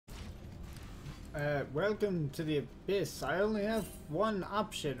Welcome to the Abyss. I only have one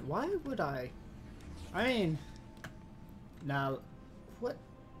option. Why would I? I mean, now, what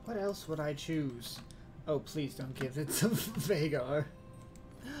else would I choose? Oh, please don't give it to Vagar.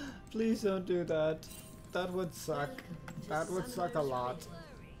 Please don't do that. That would suck. That would suck a lot.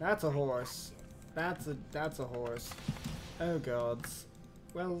 That's a horse. That's a horse. Oh gods.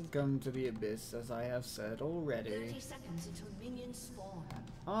 Welcome to the Abyss, as I have said already. 30 seconds until minions spawn.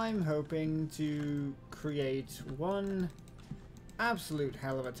 I'm hoping to create one absolute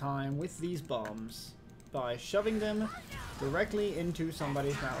hell of a time with these bombs by shoving them directly into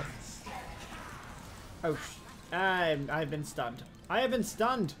somebody's mouth. Oh, I've been stunned. I have been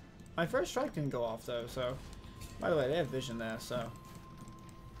stunned! My first strike didn't go off though, so... By the way, they have vision there, so...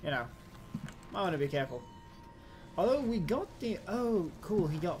 You know, I want to be careful. Although we got the... Oh, cool,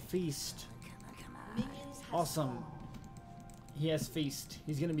 he got Feast. Awesome. He has Feast.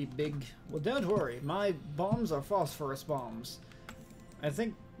 He's gonna be big. Well, don't worry. My bombs are phosphorus bombs. I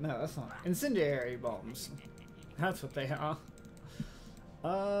think... No, that's not. Incendiary bombs. That's what they are.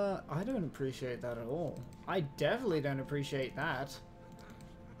 I don't appreciate that at all. I definitely don't appreciate that.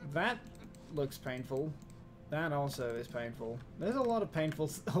 That looks painful. That also is painful. There's a lot of painful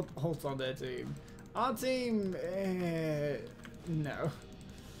ults on their team. Our team... no.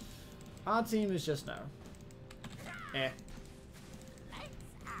 Our team is just no. Eh.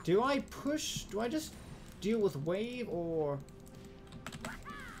 Do I push? Do I just deal with wave or...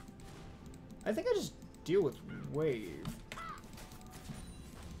 I think I just deal with wave.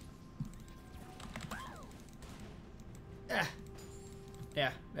 Ah.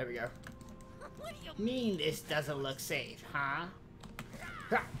 Yeah, there we go. Mean this doesn't look safe, huh?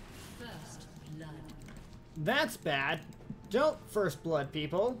 Ha. First blood. That's bad. Don't first blood,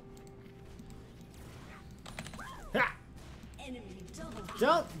 people. Ha. Enemy double kill.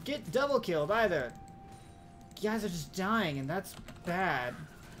 Don't get double killed either. You guys are just dying, and that's bad.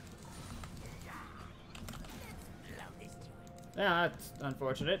 Yeah, that's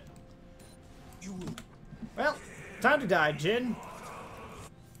unfortunate. Well, time to die, Jin.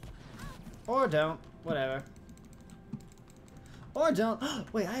 Or don't. Whatever. Or don't.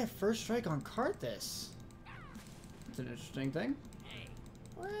 Wait, I have first strike on Karthus. That's an interesting thing.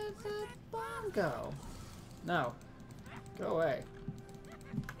 Where'd that bomb go? No. Go away.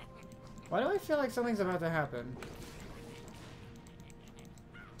 Why do I feel like something's about to happen?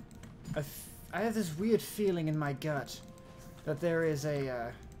 I have this weird feeling in my gut that there is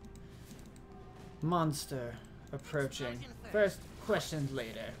a monster approaching. First, questions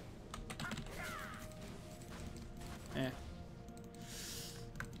later. Eh.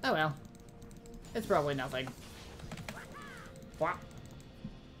 Oh well. It's probably nothing. What?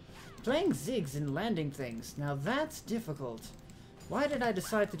 Playing Ziggs and landing things. Now that's difficult. Why did I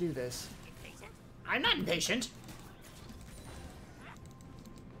decide to do this? I'm not impatient.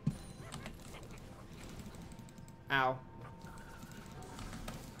 Ow.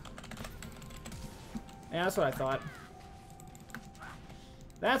 Yeah, that's what I thought.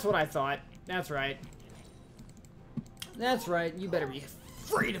 That's what I thought. That's right. That's right. You better be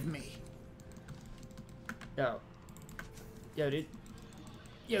afraid of me. Yo. Yo, dude.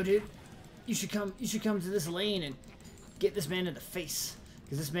 Yo, dude. You should come to this lane and get this man in the face.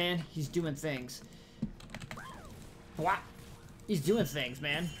 Because this man, he's doing things. What? He's doing things,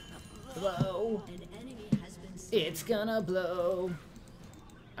 man. Blow. An enemy has been It's gonna blow.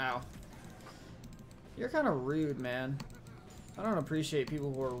 Ow. You're kind of rude, man. I don't appreciate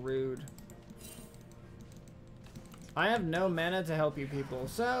people who are rude. I have no mana to help you people,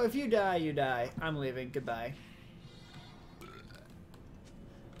 so if you die, you die. I'm leaving. Goodbye.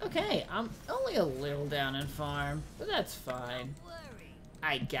 Okay, I'm only a little down in farm, but that's fine.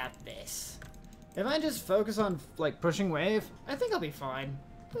 I got this. If I just focus on, like, pushing wave, I think I'll be fine.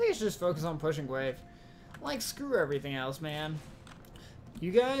 I think I should just focus on pushing wave. Like, screw everything else, man.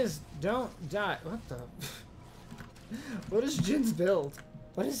 You guys don't die. What the? What is Jin's build?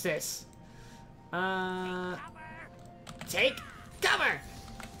 What is this? Take cover!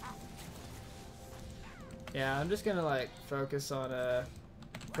 Yeah, I'm just gonna, like, focus on,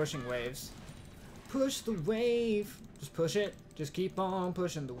 pushing waves. Push the wave! Just push it. Just keep on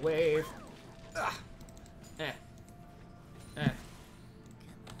pushing the wave. Ugh. Eh. Eh.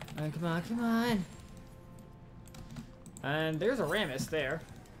 Oh, come on, come on. And there's a Rammus there.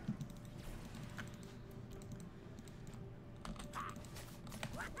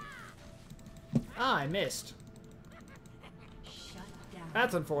 Ah, I missed. shut down.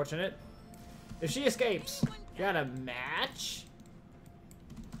 That's unfortunate. If she escapes, got a match?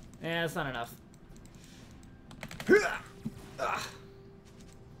 Yeah, that's not enough.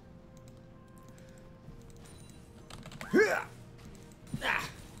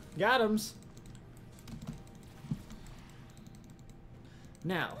 Got him.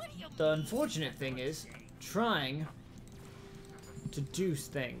 Now, the unfortunate thing is trying to do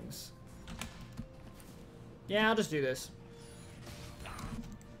things. Yeah, I'll just do this.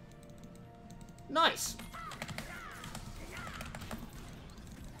 Nice.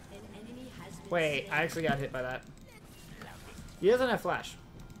 Wait, I actually got hit by that. He doesn't have flash.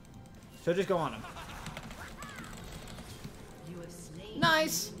 So just go on him.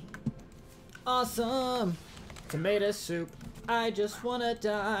 Nice! Awesome! Tomato soup. I just wanna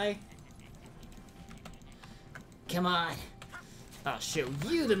die. Come on. I'll show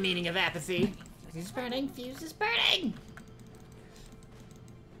you the meaning of apathy. Fuse is burning. Fuse is burning!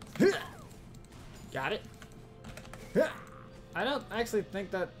 Got it. I don't actually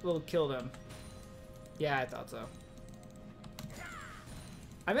think that will kill them. Yeah, I thought so.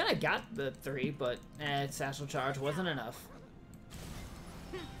 I mean, I got the 3, but Satchel Charge wasn't enough.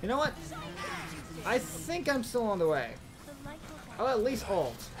 You know what? I think I'm still on the way. I'll at least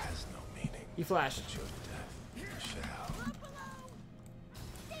ult. He flashed.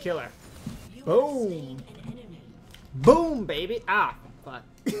 Killer. Boom! Boom, baby! Ah, fuck.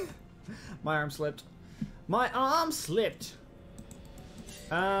 My arm slipped. My arm slipped!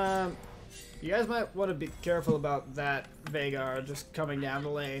 You guys might want to be careful about that Veigar just coming down the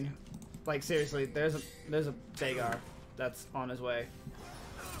lane. Like, seriously, there's a Veigar that's on his way.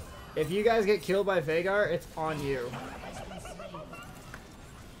 If you guys get killed by Veigar, it's on you.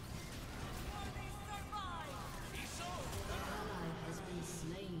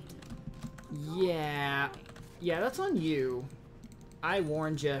 Yeah, that's on you. I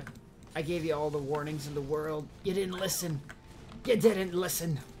warned you. I gave you all the warnings in the world. You didn't listen. You didn't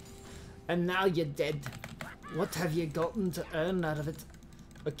listen. And now you're dead. What have you gotten to earn out of it?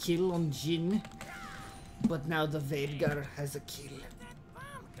 A kill on Jin. But now the Veigar has a kill.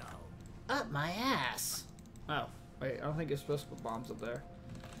 Up my ass. Oh, wait, I don't think you're supposed to put bombs up there.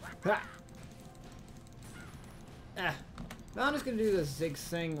 Ha! Ah. Now I'm just gonna do this Ziggs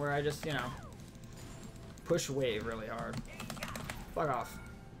thing where I just, you know, push wave really hard. Fuck off.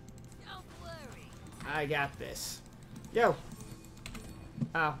 Don't worry. I got this. Yo!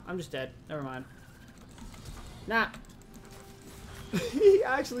 Oh, I'm just dead. Never mind. Nah. He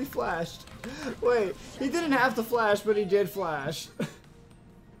actually flashed. Wait, he didn't have to flash, but he did flash.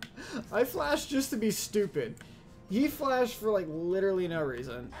 I flashed just to be stupid. He flashed for, like, literally no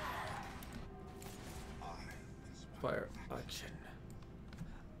reason. Fire action.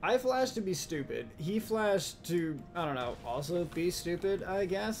 I flashed to be stupid. He flashed to, I don't know, also be stupid, I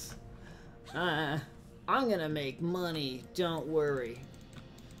guess? I'm gonna make money. Don't worry.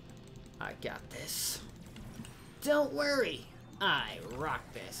 I got this. Don't worry. I rock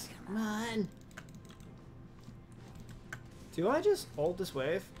this. Come on. Do I just ult this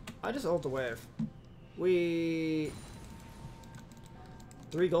wave? I just ult the wave. 3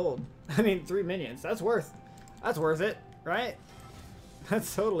 gold. I mean, 3 minions. That's worth it, right?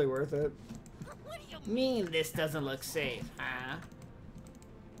 That's totally worth it. What do you Mean this doesn't look safe, huh?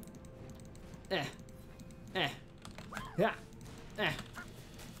 Yeah.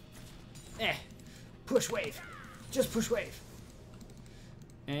 Push wave. Just push wave.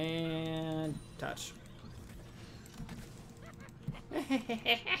 And touch.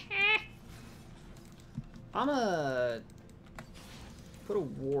 I'm gonna put a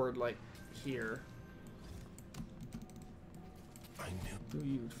ward like here. I knew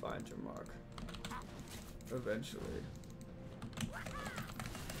You'd find your mark. Eventually.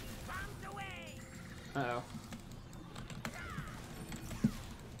 Uh-oh.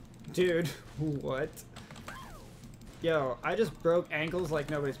 Dude, what? Yo, I just broke ankles like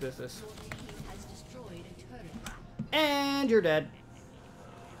nobody's business. has destroyed a turret. And you're dead.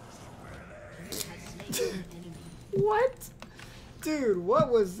 Has slain an enemy. What? Dude,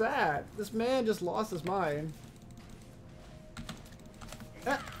 what was that? This man just lost his mind.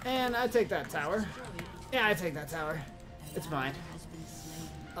 And I take that tower. Yeah, I take that tower. It's mine. Has been slain.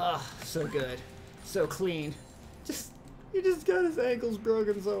 Ugh, so good. So clean. He just got his ankles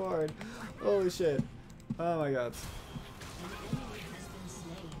broken so hard. Holy shit. Oh my god. An enemy has been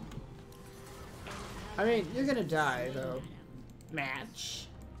slain. I mean, you're gonna die, though. Match?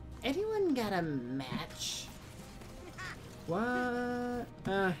 Anyone got a match? What?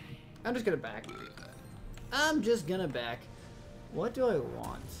 I'm just gonna back. I'm just gonna back. What do I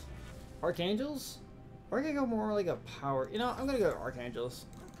want? Archangels? Or I can go more like a power. You know, I'm gonna go Archangels.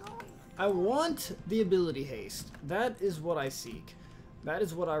 I want the ability haste. That is what I seek. That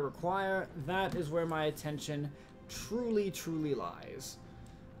is what I require. That is where my attention truly, truly lies.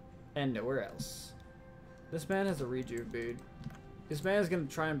 And nowhere else. This man has a rejuve, dude. This man is gonna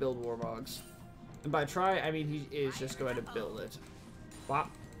try and build warmogs. And by try, I mean he is just going to build it. Wop.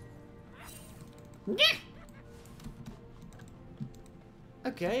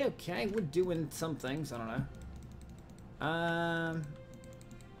 Okay, okay, we're doing some things. I don't know.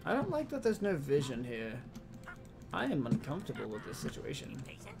 I don't like that there's no vision here. I am uncomfortable with this situation.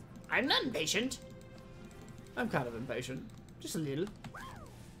 I'm not impatient. I'm kind of impatient. Just a little.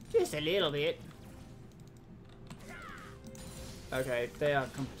 Just a little bit. Okay, they are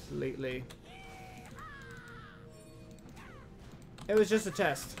completely... It was just a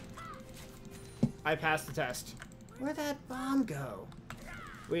test. I passed the test. Where'd that bomb go?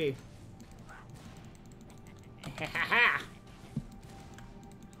 We.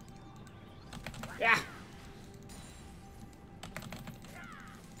 Yeah.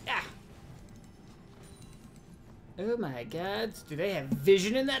 Yeah. Oh my god. Do they have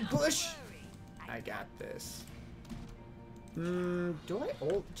vision in that bush? I got this. Do I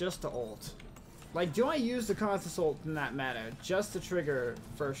ult just to ult? Like, do I use the Karthus ult in that manner just to trigger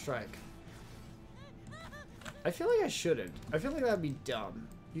first strike? I feel like I shouldn't. I feel like that'd be dumb.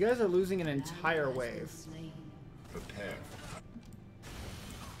 You guys are losing an entire wave. Prepare.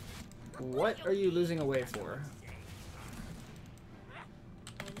 What are you losing a wave for?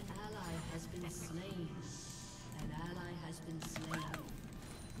 An ally has been slain. An ally has been slain.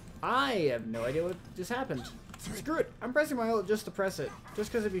 I have no idea what just happened. Screw it. I'm pressing my ult just to press it.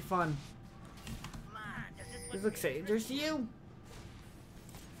 Just because it'd be fun. Just look, say, there's you.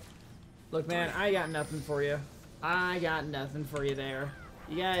 Look, man, I got nothing for you. I got nothing for you there.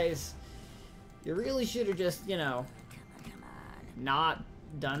 You guys, you really should have just, you know, not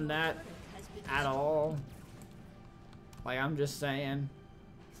done that at all. Like, I'm just saying.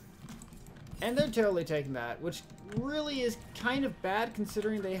 And they're totally taking that, which really is kind of bad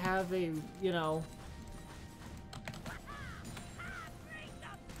considering they have a, you know...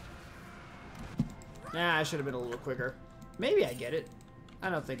 Nah, I should have been a little quicker. Maybe I get it. I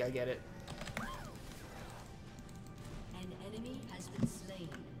don't think I get it. An enemy has been slain.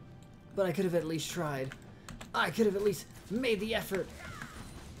 But I could have at least tried. I could have at least made the effort.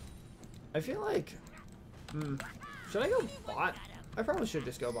 I feel like... should I go bot? I probably should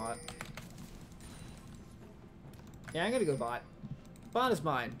just go bot. Yeah, I'm gonna go bot. Bot is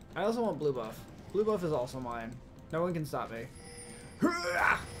mine. I also want blue buff. Blue buff is also mine. No one can stop me.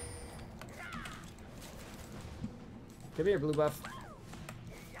 Come here, blue buff.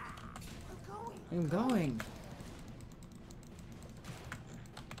 I'm going.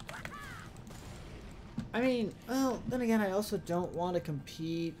 I mean, well, then again, I also don't want to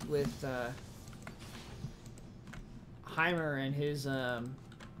compete with Heimer and his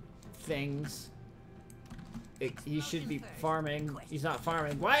things. He should be farming. He's not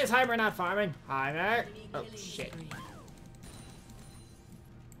farming. Why is Heimer not farming? Heimer! Oh, shit.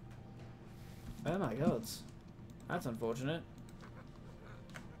 Oh my god. That's unfortunate.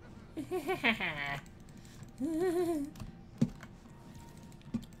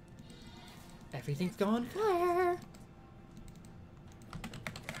 Everything's gone flare.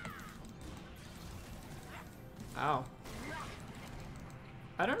 Ow.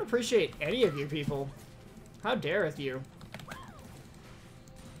 I don't appreciate any of you people. How dareth you?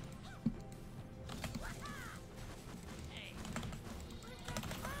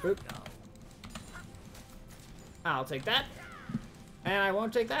 Oop. I'll take that. And I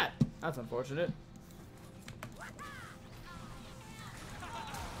won't take that. That's unfortunate.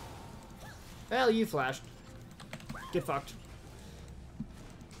 Well, you flashed. Get fucked.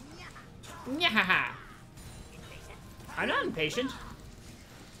 Nyahaha. I'm not impatient.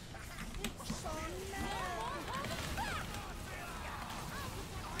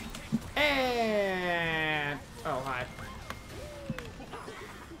 And... oh, hi.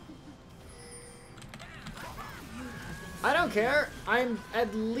 I don't care. I'm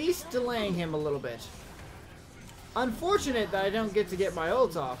at least delaying him a little bit. Unfortunate that I don't get to get my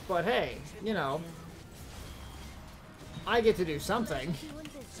ults off, but hey, you know. I get to do something.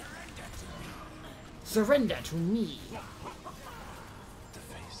 Surrender to me.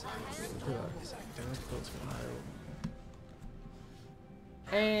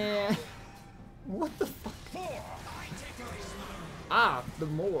 And... what the fuck? Ah, the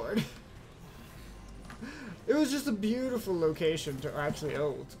Mord. It was just a beautiful location to actually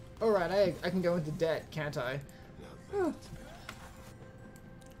ult. Alright, I can go into debt, can't I?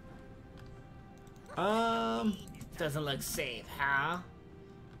 Doesn't look safe, huh?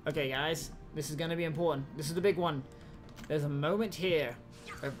 Okay, guys, this is gonna be important. This is the big one. There's a moment here,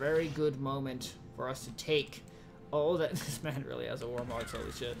 a very good moment for us to take. Oh, that this man really has a warm heart.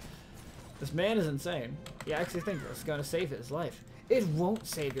 Holy shit! This man is insane. He actually thinks it's gonna save his life. It won't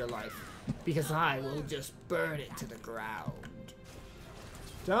save your life, because I will just burn it to the ground.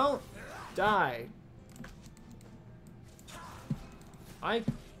 Don't die.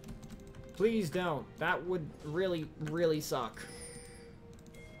 Please don't. That would really, really suck.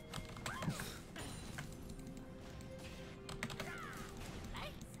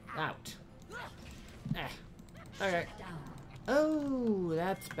 Out. Okay. Oh,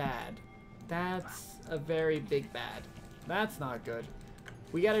 that's bad. That's a very big bad. That's not good.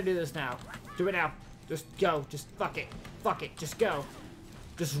 We gotta do this now. Do it now. Just go. Just fuck it. Fuck it. Just go.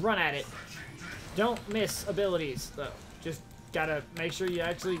 Just run at it. Don't miss abilities, though. Just gotta make sure you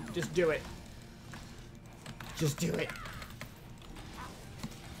actually just do it. Just do it.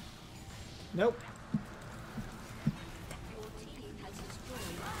 Nope.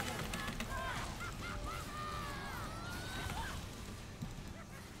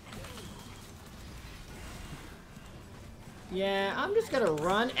 Yeah, I'm just gonna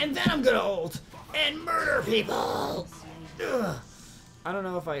run, and then I'm gonna ult and murder people! Ugh. I don't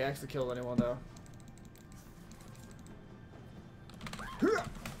know if I actually killed anyone, though.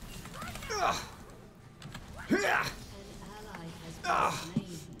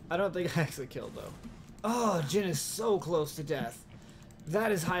 I don't think I actually killed, though. Oh, Jin is so close to death.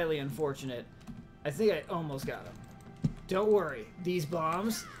 That is highly unfortunate. I think I almost got him. Don't worry, these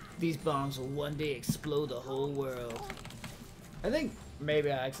bombs will one day explode the whole world. I think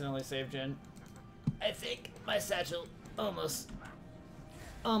maybe I accidentally saved Jin. I think my satchel almost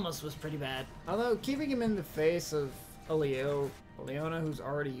was pretty bad. Although keeping him in the face of Leona, who's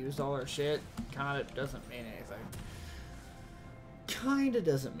already used all her shit, kinda doesn't mean anything. Kinda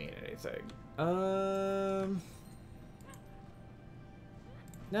doesn't mean anything.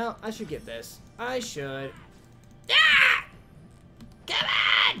 No, I should get this. I should. Ah! Come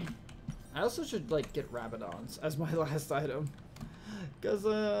on! I also should, like, get Rabadons as my last item. Because,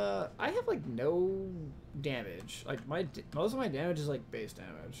 I have, like, no damage. Like, most of my damage is, like, base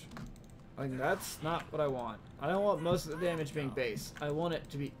damage. Like, that's not what I want. I don't want most of the damage being base. I want it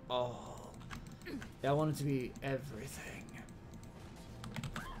to be all. I want it to be everything.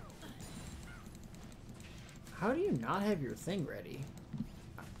 How do you not have your thing ready?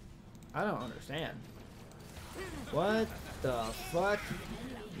 I don't understand. What the fuck?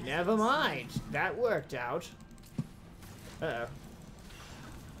 Never mind. That worked out. Uh-oh.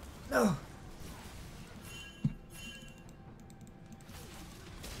 No.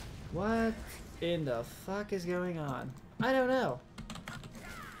 What in the fuck is going on? I don't know.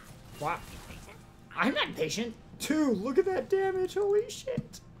 What? I'm not patient. Dude, look at that damage. Holy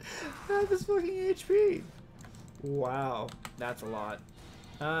shit. I have this fucking HP. Wow. That's a lot.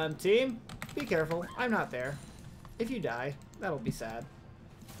 Team, be careful. I'm not there. If you die, that'll be sad.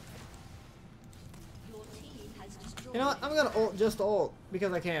 You know what? I'm gonna ult, just ult,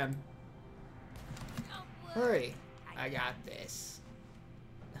 because I can. Hurry. I got this.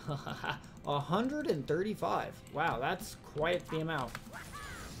 135. Wow, that's quite the amount.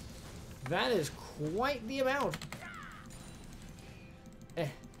 That is quite the amount.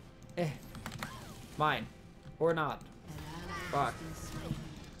 Mine. Or not. Fuck.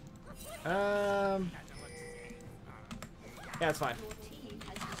 Yeah, it's fine.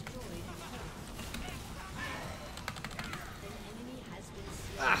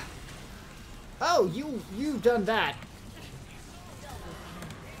 Ah. Oh, you've done that.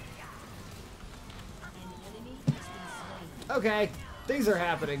 Okay, things are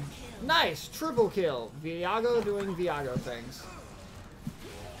happening. Nice, triple kill. Viago doing Viago things.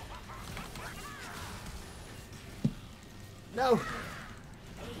 No.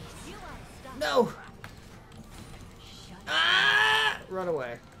 No. Ah! Run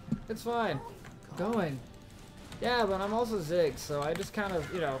away. It's fine. Going. Yeah, but I'm also Ziggs, so I just kind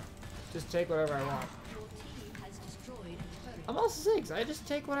of, you know, just take whatever I want. I'm also Ziggs. I just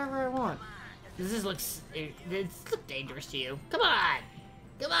take whatever I want. This looks dangerous to you. Come on.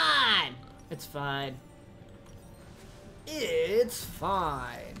 Come on. It's fine. It's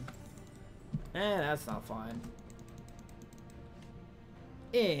fine. That's not fine.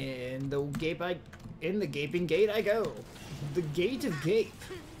 In the gaping gate I go. The gate of gape.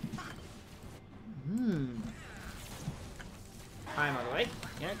 I'm out of the way.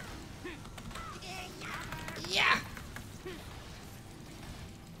 Yeah. Yeah.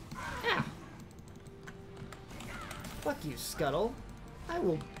 Yeah. Fuck you, Scuttle. I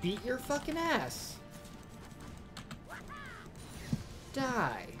will beat your fucking ass.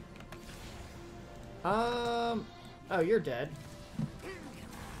 Die. Oh, you're dead.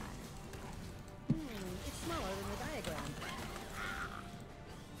 It's smaller than the diagram.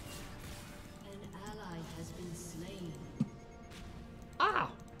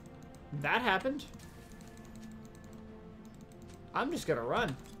 that happened. I'm just gonna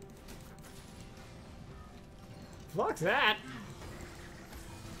run. Fuck that.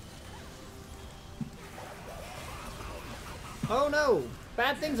 Oh no!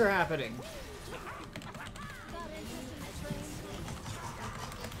 Bad things are happening.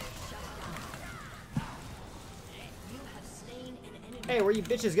 Hey, where you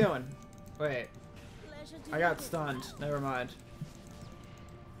bitches going? Wait. I got stunned. Never mind.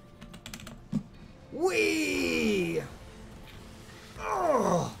 Whee!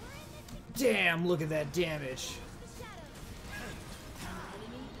 Oh! Damn, look at that damage.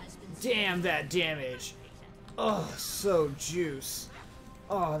 Damn, that damage. Oh, so juice.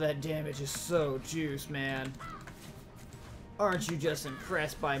 Oh, that damage is so juice, man. Aren't you just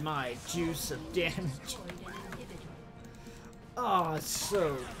impressed by my juice of damage? Oh, it's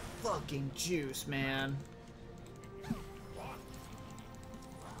so fucking juice, man.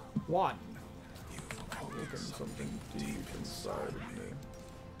 One. Looking something deep inside of me.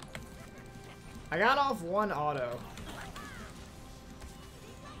 I got off one auto.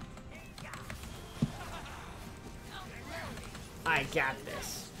 I got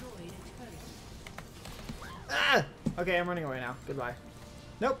this. Ah! Okay, I'm running away now. Goodbye.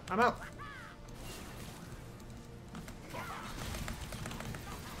 Nope, I'm out.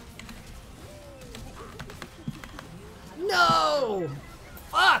 No!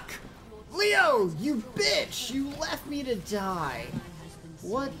 Fuck! Leo, you bitch! You left me to die.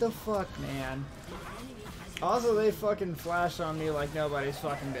 What the fuck, man? Also, they fucking flashed on me like nobody's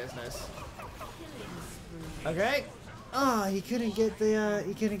fucking business. Okay. Oh, he couldn't get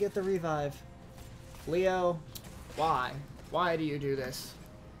the revive. Leo, why? Why do you do this?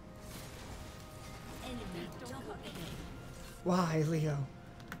 Why, Leo?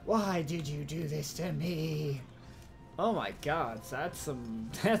 Why did you do this to me? Oh my god, that's some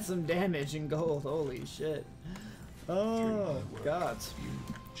damage in gold. Holy shit. Oh god.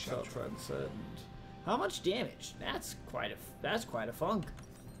 So transcend. How much damage? That's quite a funk.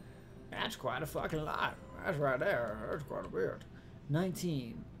 That's quite a fucking lot. That's right there. That's quite a bit.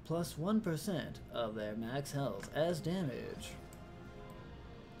 19 plus 1% of their max health as damage.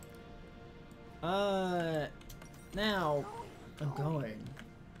 Now I'm going.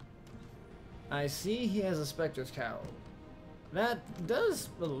 I see he has a Spectre's Cowl. That does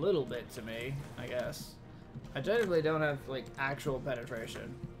a little bit to me, I guess. I technically don't have, like, actual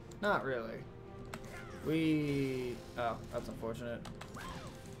penetration. Not really. Oh, that's unfortunate.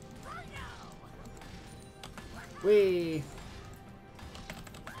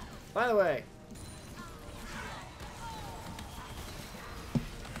 By the way.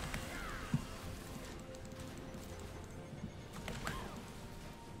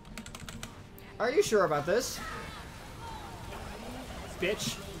 Are you sure about this?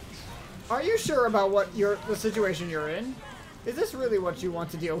 Bitch. Are you sure about the situation you're in? Is this really what you want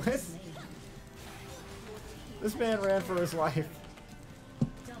to deal with? This man ran for his life.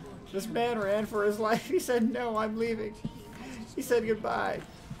 This man ran for his life. He said, no, I'm leaving. He said goodbye.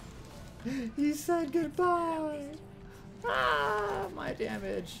 He said goodbye. Ah, my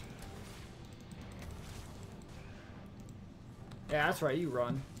damage. Yeah, that's right. You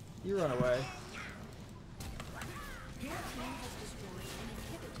run. You run away.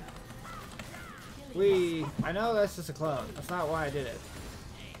 I know that's just a clone. That's not why I did it.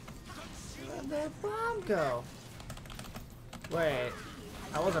 Where'd that bomb go? Wait.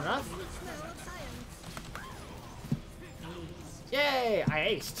 That wasn't enough? Yay!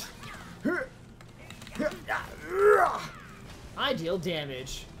 I aced. I deal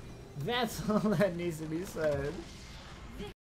damage. That's all that needs to be said.